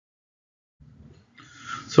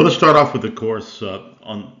So let's start off with the course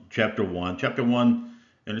on Chapter 1. Chapter 1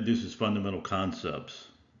 introduces fundamental concepts.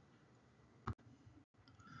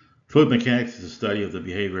 Fluid mechanics is the study of the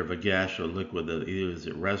behavior of a gas or liquid that either is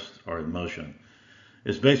at rest or in motion.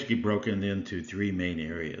 It's basically broken into three main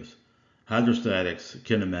areas: hydrostatics,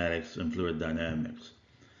 kinematics, and fluid dynamics.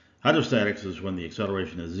 Hydrostatics is when the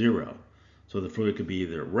acceleration is zero, so the fluid could be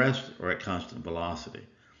either at rest or at constant velocity.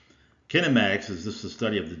 Kinematics is just the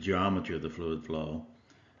study of the geometry of the fluid flow.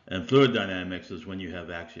 And fluid dynamics is when you have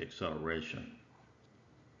actually acceleration.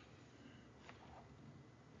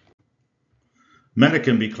 Matter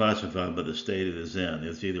can be classified by the state it is in.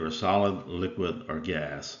 It's either a solid, liquid, or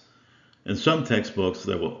gas. In some textbooks,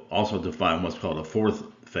 they will also define what's called a fourth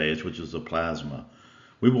phase, which is the plasma.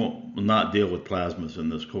 We will not deal with plasmas in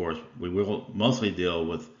this course. We will mostly deal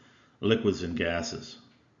with liquids and gases.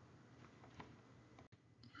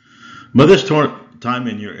 By this time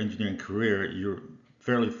in your engineering career, you're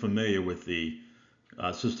fairly familiar with the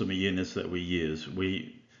system of units that we use.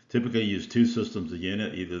 We typically use two systems of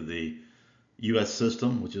unit, either the US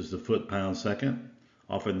system, which is the foot-pound second,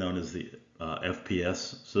 often known as the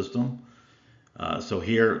FPS system. So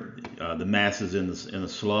here, the mass is in a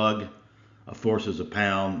slug, a force is a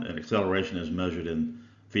pound, and acceleration is measured in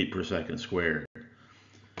feet per second squared.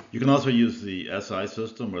 You can also use the SI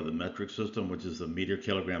system or the metric system, which is the meter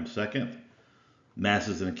kilogram second.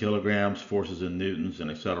 Masses in kilograms, forces in newtons,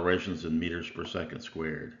 and accelerations in meters per second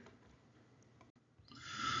squared.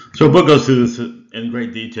 So the book goes through this in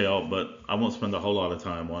great detail, but I won't spend a whole lot of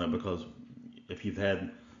time on it because if you've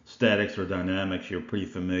had statics or dynamics, you're pretty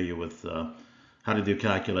familiar with how to do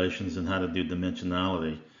calculations and how to do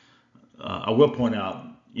dimensionality. I will point out,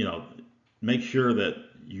 make sure that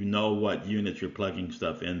you know what units you're plugging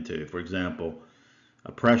stuff into. For example,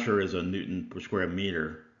 a pressure is a newton per square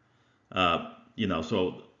meter.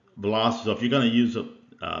 So velocity. So if you're going to use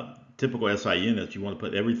a typical SI units, you want to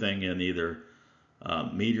put everything in either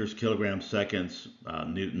meters, kilograms, seconds,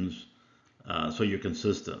 newtons, so you're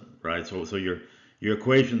consistent, right? So your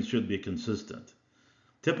equations should be consistent.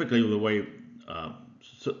 Typically, the way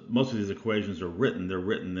most of these equations are written, they're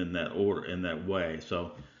written in that order, in that way.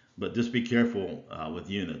 So, but just be careful with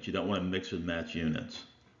units. You don't want to mix and match units.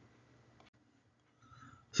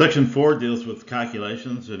 Section 4 deals with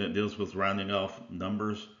calculations, and it deals with rounding off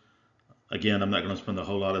numbers. Again, I'm not going to spend a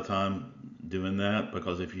whole lot of time doing that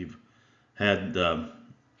because if you've had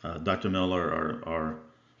Dr. Miller or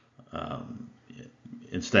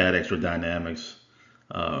in statics or dynamics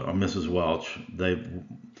or Mrs. Welch,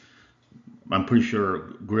 I'm pretty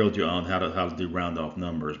sure grilled you on how to do round off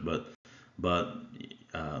numbers, but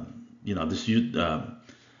just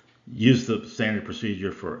use the standard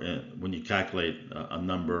procedure for when you calculate a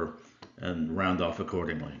number and round off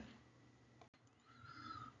accordingly.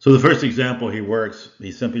 So the first example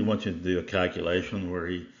he simply wants you to do a calculation where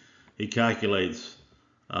he calculates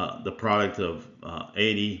the product of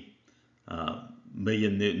 80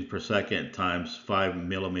 million newtons per second times 5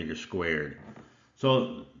 millimeters squared.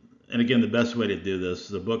 So, and again, the best way to do this,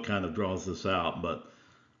 the book kind of draws this out, but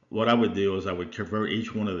what I would do is I would convert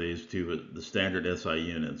each one of these to the standard SI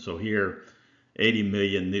unit. So here, 80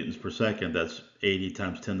 million newtons per second, that's 80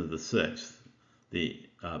 times 10 to the 6th. The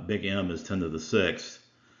big M is 10 to the 6th.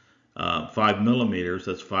 5 millimeters,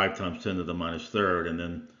 that's 5 times 10 to the minus third, and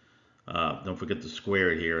then don't forget to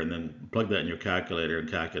square it here, and then plug that in your calculator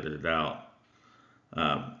and calculate it out.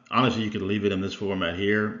 Honestly, you could leave it in this format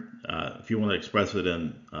here. If you want to express it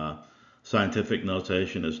in scientific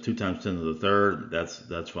notation as 2 times 10 to the third,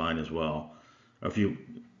 that's fine as well. If you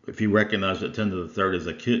recognize that 10 to the third is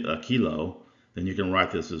a kilo, then you can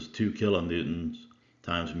write this as 2 kilonewtons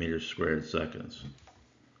times meters squared seconds.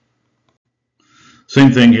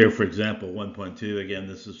 Same thing here for example 1.2. Again,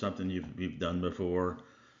 this is something you've done before.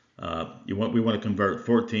 We want to convert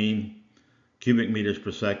 14 cubic meters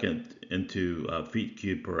per second into feet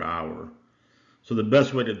cubed per hour. So the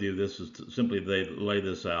best way to do this is to simply lay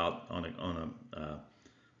this out on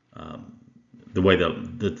the way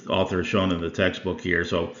the author is shown in the textbook here.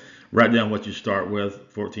 So write down what you start with,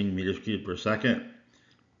 14 meters cubed per second.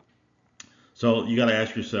 So you got to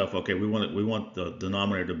ask yourself, okay, we want the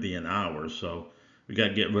denominator to be in hours, so we got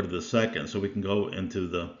to get rid of the second. So we can go into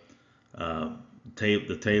the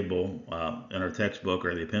table in our textbook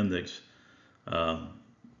or the appendix.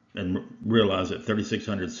 And realize that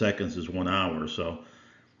 3,600 seconds is 1 hour. So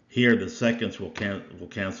here the seconds will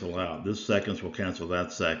cancel out. This seconds will cancel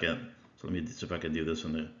that second. So let me see if I can do this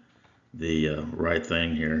in the right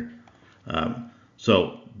thing here.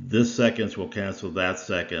 So this seconds will cancel that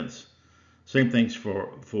seconds. Same things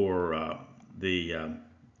for the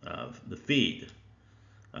feed.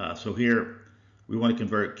 So here we want to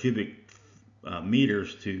convert cubic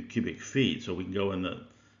meters to cubic feet. So we can go in the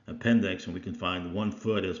appendix and we can find 1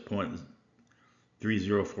 foot is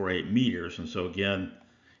 0.3048 meters. And so again,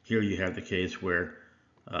 here you have the case where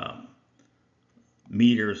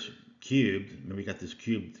meters cubed, and we got this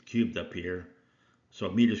cubed up here. So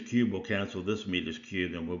meters cubed will cancel this meters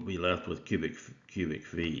cubed, and we'll be left with cubic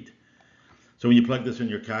feet. So when you plug this in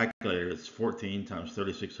your calculator, it's 14 times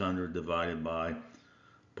 3600 divided by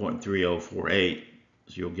 0.3048.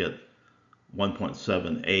 So you'll get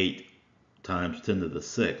 1.78 times 10 to the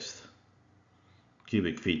 6th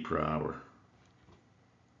cubic feet per hour.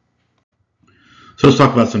 So let's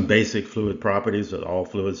talk about some basic fluid properties that all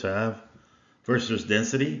fluids have. First, there's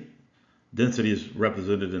density. Density is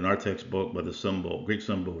represented in our textbook by the symbol, Greek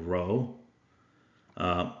symbol rho.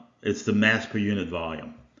 It's the mass per unit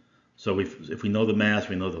volume. So if we know the mass,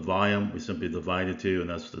 we know the volume, we simply divide it to, and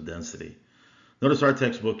that's the density. Notice our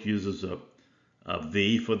textbook uses a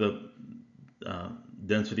V for the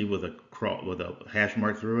density with a hash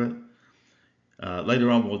mark through it. Later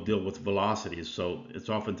on, we'll deal with velocities, so it's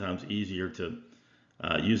oftentimes easier to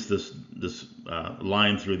use this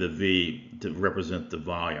line through the V to represent the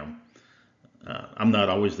volume. I'm not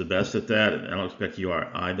always the best at that, and I don't expect you are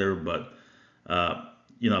either, but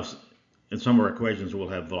in some of our equations we'll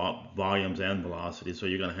have volumes and velocities, so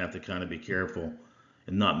you're going to have to kind of be careful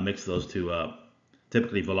and not mix those two up.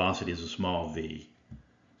 Typically velocity is a small v.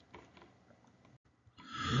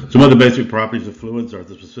 Some other basic properties of fluids are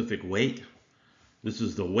the specific weight. This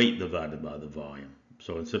is the weight divided by the volume.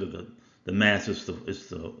 So instead of the mass, it's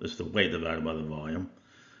the weight divided by the volume.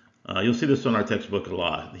 You'll see this on our textbook a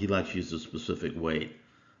lot. He likes to use the specific weight,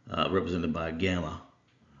 represented by gamma.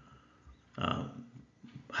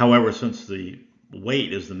 However, since the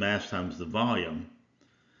weight is the mass times the volume,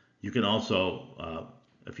 you can also,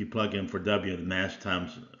 if you plug in for W, the mass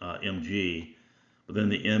times mg, but then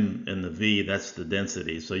the m and the v, that's the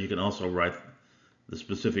density. So you can also write the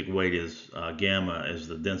specific weight is gamma as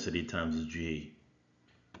the density times g.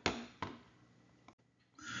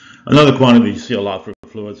 Another quantity you see a lot for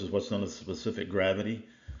fluids is what's known as specific gravity.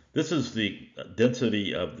 This is the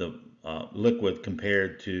density of the liquid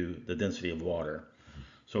compared to the density of water.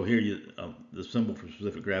 So here the symbol for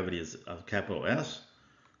specific gravity is capital S.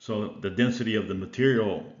 So the density of the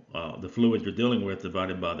material, the fluid you're dealing with,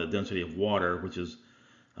 divided by the density of water, which is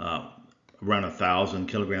around 1,000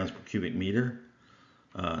 kilograms per cubic meter.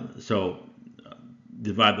 So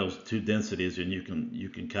divide those two densities, and you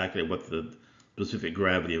can calculate what the specific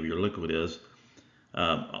gravity of your liquid is.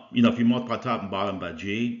 If you multiply top and bottom by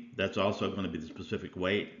G, that's also going to be the specific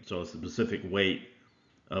weight. So it's the specific weight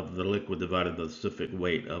of the liquid divided by the specific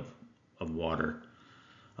weight of water.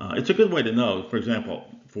 It's a good way to know. For example,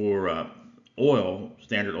 for oil,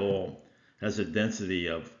 standard oil has a density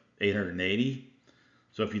of 880.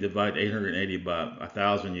 So if you divide 880 by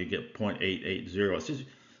 1,000, you get 0.880.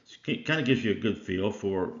 It kind of gives you a good feel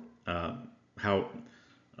for how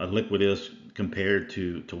a liquid is compared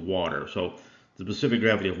to water. So the specific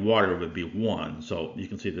gravity of water would be 1. So you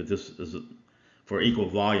can see that this is, for equal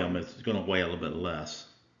volume, it's going to weigh a little bit less.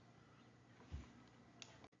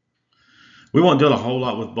 We won't deal a whole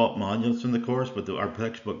lot with bulk modulus in the course, but our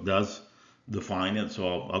textbook does define it,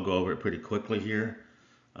 so I'll go over it pretty quickly here.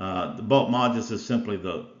 The bulk modulus is simply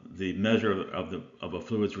the measure of a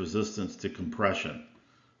fluid's resistance to compression.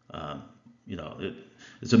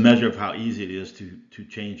 It's a measure of how easy it is to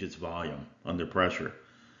change its volume under pressure.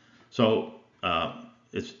 So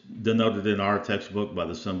it's denoted in our textbook by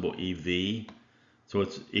the symbol EV. So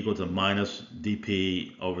it's equal to minus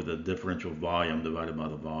dP over the differential volume divided by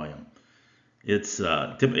the volume. It's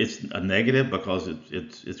a negative because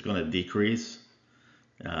it's going to decrease.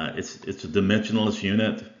 It's a dimensionless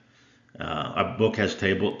unit. Our book has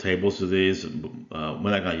tables of these. We're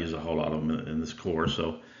not going to use a whole lot of them in this course,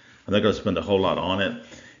 so I'm not going to spend a whole lot on it.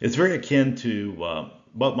 It's very akin to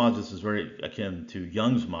bulk modulus is very akin to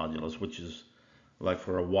Young's modulus, which is like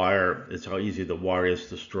for a wire. It's how easy the wire is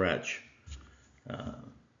to stretch.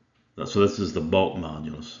 So this is the bulk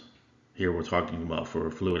modulus. Here we're talking about for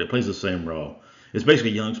a fluid. It plays the same role. It's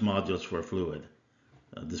basically Young's modulus for a fluid,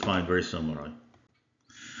 defined very similarly.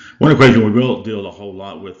 One equation we will deal a whole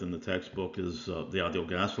lot with in the textbook is the ideal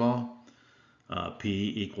gas law.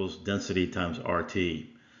 P equals density times RT.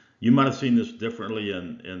 You might have seen this differently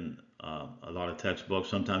in a lot of textbooks.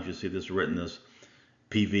 Sometimes you see this written as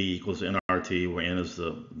PV equals nRT, where N is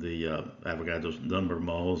the Avogadro's number of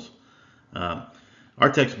moles. Our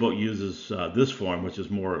textbook uses this form, which is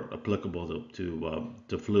more applicable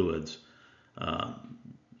to fluids.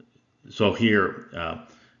 So here,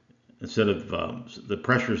 instead of the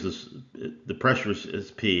pressure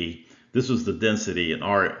is P, This is the density, and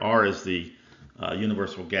R is the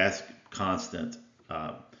universal gas constant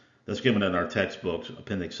that's given in our textbooks.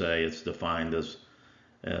 Appendix A, it's defined as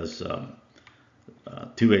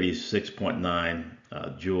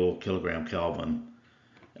 286.9 joule kilogram Kelvin.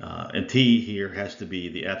 And T here has to be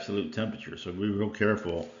the absolute temperature, so we're real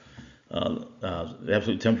careful. The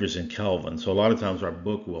absolute temperature is in Kelvin, so a lot of times our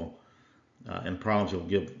book will, in problems, will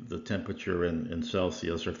give the temperature in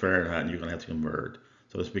Celsius or Fahrenheit, and you're going to have to convert.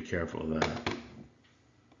 So let's be careful of that.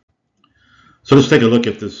 So let's take a look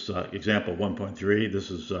at this example 1.3.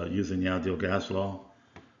 This is using the ideal gas law.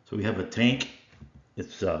 So we have a tank.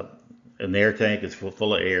 It's an air tank. It's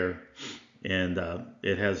full of air, and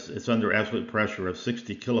it's under absolute pressure of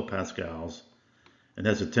 60 kilopascals, and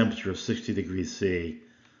has a temperature of 60 degrees C.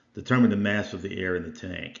 Determine the mass of the air in the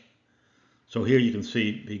tank. So here you can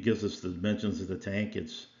see he gives us the dimensions of the tank.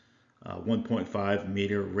 It's 1.5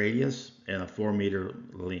 meter radius and a 4 meter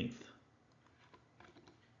length.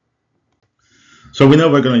 So we know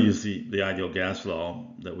we're going to use the ideal gas law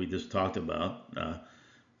that we just talked about.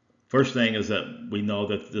 First thing is that we know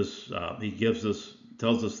that this he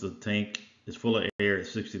tells us the tank is full of air at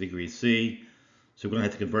 60 degrees C. So we're going to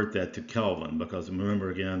have to convert that to Kelvin, because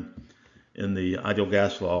remember again, in the ideal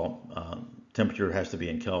gas law, temperature has to be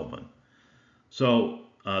in Kelvin. So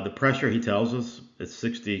the pressure, he tells us, is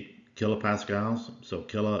 60 kilopascals. So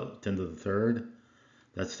kilo 10 to the third,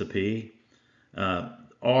 that's the P.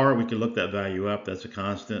 R, we can look that value up. That's a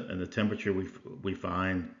constant, and the temperature we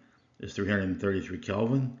find is 333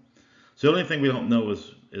 Kelvin. So the only thing we don't know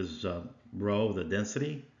is rho, the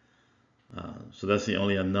density. So that's the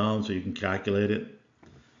only unknown. So you can calculate it.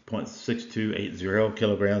 0.6280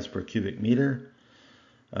 kilograms per cubic meter.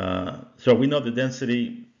 So we know the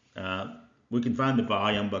density. We can find the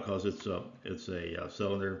volume because it's a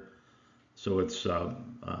cylinder. So it's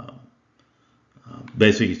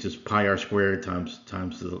basically it's just pi r squared times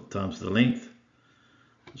the length.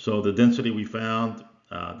 So the density we found,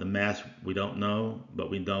 the mass we don't know, but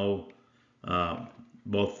we know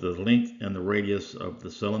both the length and the radius of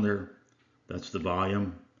the cylinder. That's the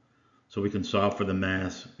volume. So we can solve for the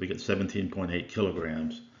mass. We get 17.8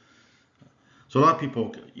 kilograms. So a lot of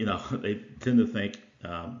people, they tend to think,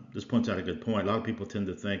 this points out a good point. A lot of people tend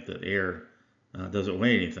to think that air doesn't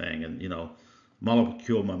weigh anything, and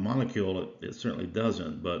molecule by molecule, it certainly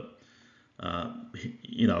doesn't. But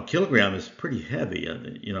a kilogram is pretty heavy.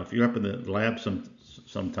 If you're up in the lab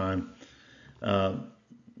sometime,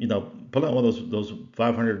 pull out one of those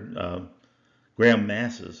 500 gram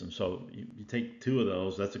masses, and so you take 2 of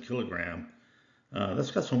those. That's a kilogram. That's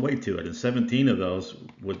got some weight to it, and 17 of those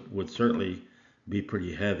would certainly be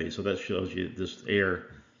pretty heavy. So that shows you this air,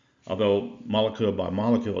 although molecule by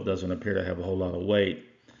molecule, it doesn't appear to have a whole lot of weight.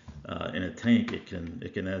 In a tank, it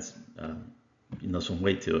can add some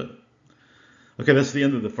weight to it. Okay, that's the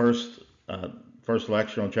end of the first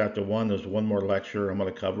lecture on chapter 1. There's one more lecture I'm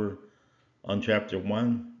going to cover on chapter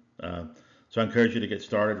 1. So I encourage you to get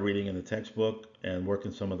started reading in the textbook and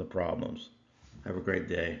working some of the problems. Have a great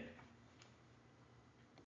day.